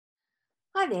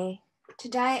Hi there.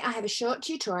 Today I have a short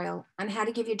tutorial on how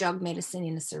to give your dog medicine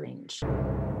in a syringe.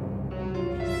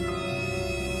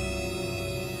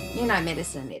 You know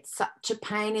medicine, it's such a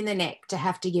pain in the neck to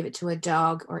have to give it to a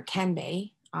dog, or it can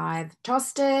be. I've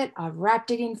tossed it, I've wrapped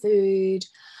it in food.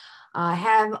 I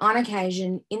have on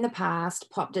occasion in the past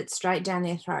popped it straight down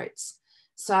their throats.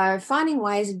 So finding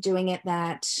ways of doing it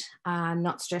that are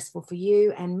not stressful for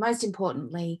you and most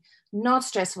importantly, not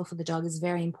stressful for the dog is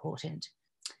very important.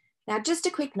 Now, just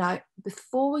a quick note,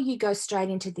 before you go straight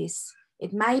into this,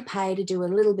 it may pay to do a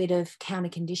little bit of counter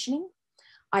conditioning.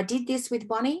 I did this with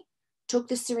Bonnie, took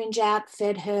the syringe out,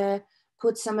 fed her,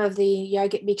 put some of the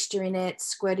yogurt mixture in it,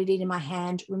 squirted it in my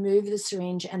hand, removed the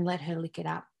syringe and let her lick it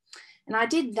up. And I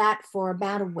did that for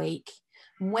about a week.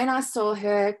 When I saw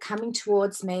her coming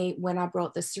towards me when I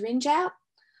brought the syringe out,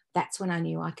 that's when I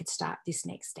knew I could start this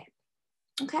next step.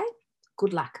 Okay,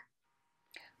 good luck.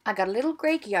 I got a little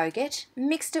Greek yogurt,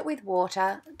 mixed it with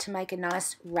water to make a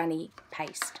nice runny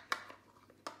paste.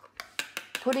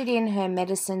 Put it in her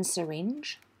medicine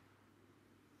syringe.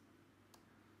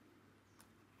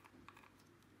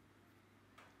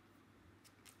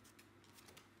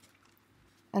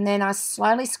 And then I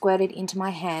slowly squirt it into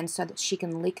my hand so that she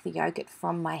can lick the yogurt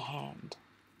from my hand.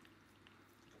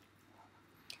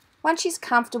 Once she's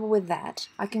comfortable with that,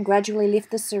 I can gradually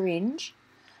lift the syringe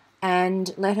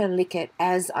and let her lick it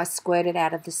as I squirt it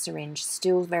out of the syringe,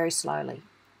 still very slowly.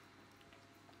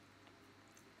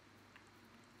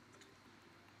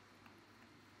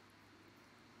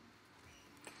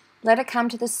 Let her come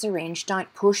to the syringe.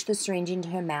 Don't push the syringe into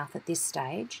her mouth at this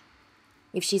stage.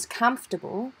 If she's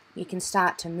comfortable, you can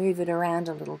start to move it around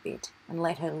a little bit and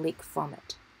let her lick from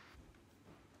it.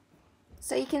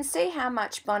 So you can see how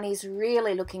much Bonnie's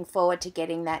really looking forward to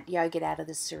getting that yogurt out of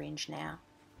the syringe now.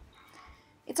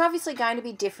 It's obviously going to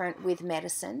be different with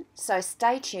medicine, so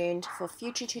stay tuned for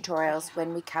future tutorials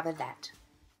when we cover that.